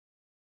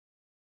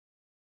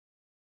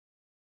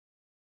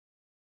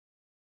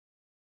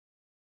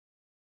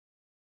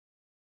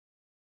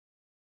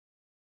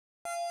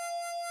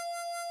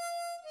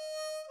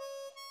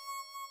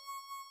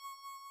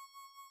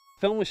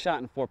film was shot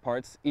in 4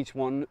 parts. Each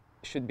one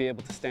should be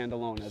able to stand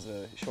alone as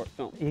a short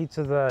film. Each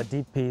of the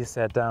DPs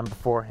sat down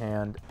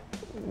beforehand.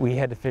 We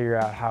had to figure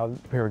out how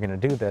we were going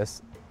to do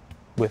this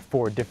with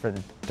 4 different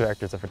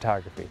directors of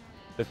photography.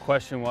 The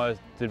question was,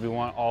 did we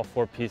want all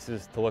 4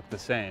 pieces to look the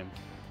same?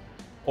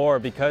 Or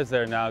because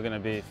they're now going to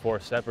be 4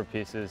 separate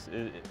pieces,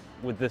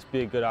 would this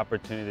be a good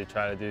opportunity to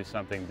try to do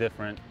something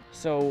different?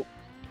 So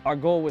our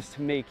goal was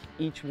to make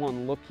each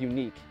one look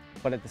unique,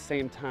 but at the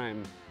same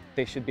time,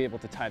 they should be able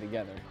to tie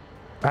together.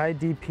 I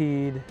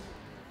DP'd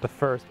the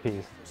first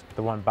piece,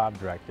 the one Bob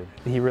directed.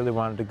 He really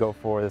wanted to go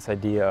for this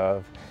idea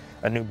of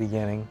a new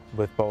beginning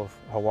with both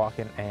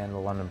Hawken and the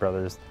London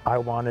brothers. I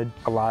wanted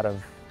a lot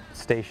of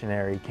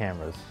stationary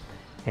cameras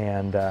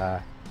and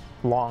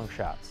long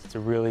shots to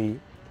really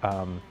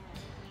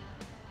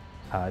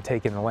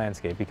take in the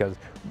landscape, because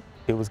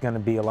it was going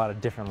to be a lot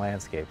of different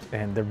landscapes,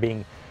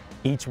 and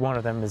each one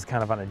of them is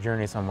kind of on a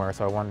journey somewhere,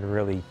 so I wanted to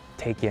really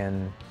take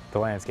in the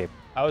landscape.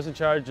 I was in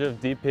charge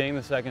of DPing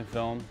the second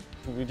film.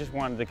 We just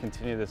wanted to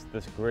continue this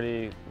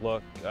gritty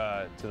look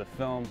to the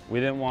film. We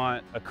didn't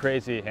want a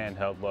crazy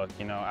handheld look,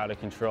 you know, out of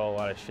control, a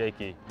lot of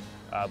shaky,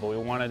 but we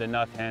wanted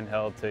enough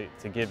handheld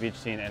to give each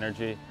scene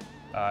energy.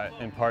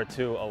 In part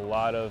 2, a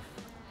lot of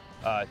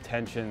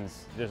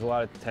tensions. There's a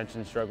lot of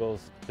tension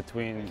struggles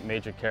between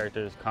major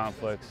characters,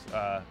 conflicts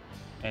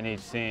in each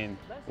scene,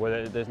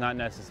 where there's not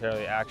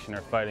necessarily action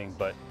or fighting,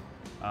 but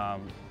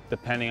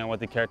depending on what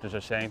the characters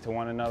are saying to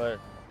one another,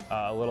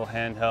 a little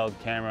handheld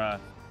camera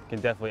can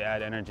definitely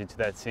add energy to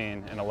that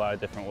scene in a lot of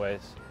different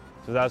ways.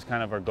 So that was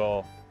kind of our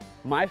goal.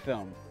 My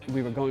film,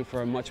 we were going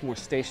for a much more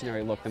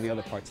stationary look than the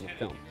other parts of the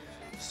film.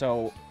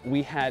 So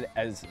we had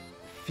as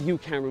few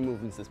camera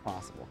movements as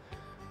possible.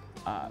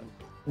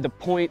 The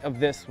point of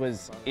this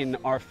was, in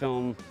our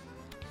film,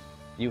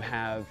 you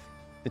have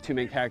the 2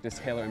 main characters,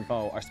 Taylor and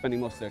Bo, are spending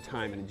most of their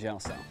time in a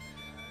jail cell.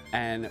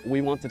 And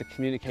we wanted to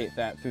communicate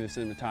that through the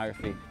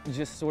cinematography.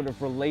 Just sort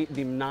of relate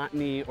the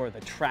monotony or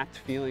the trapped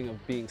feeling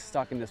of being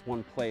stuck in this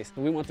one place.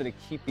 We wanted to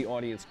keep the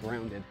audience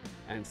grounded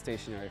and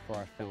stationary for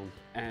our film.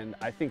 And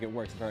I think it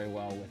works very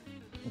well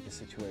with the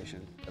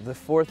situation. The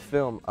 4th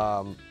film,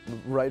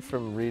 right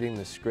from reading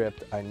the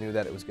script, I knew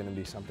that it was going to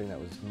be something that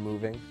was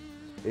moving.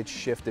 It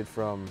shifted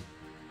from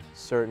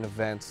certain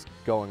events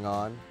going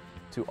on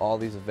to all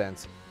these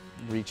events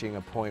reaching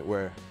a point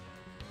where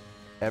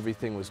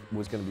everything was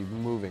going to be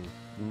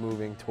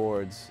moving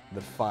towards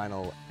the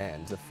final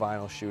end, the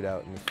final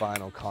shootout and the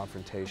final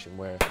confrontation,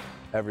 where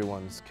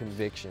everyone's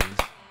convictions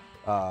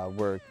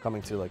were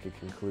coming to like a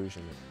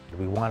conclusion.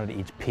 We wanted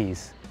each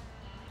piece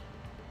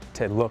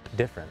to look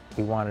different.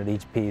 We wanted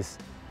each piece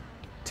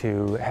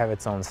to have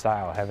its own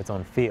style, have its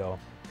own feel,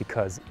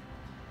 because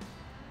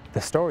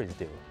the stories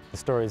do. The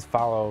stories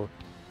follow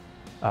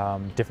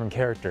different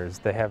characters.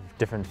 They have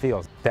different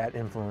feels. That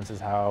influences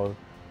how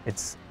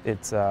it's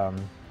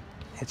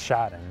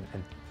shot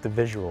and the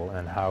visual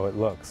and how it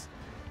looks.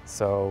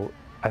 So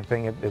I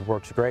think it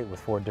works great with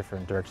 4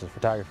 different directors of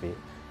photography.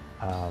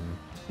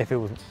 If it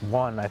was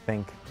one, I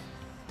think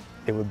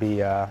it would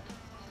be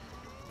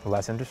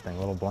less interesting, a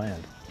little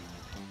bland.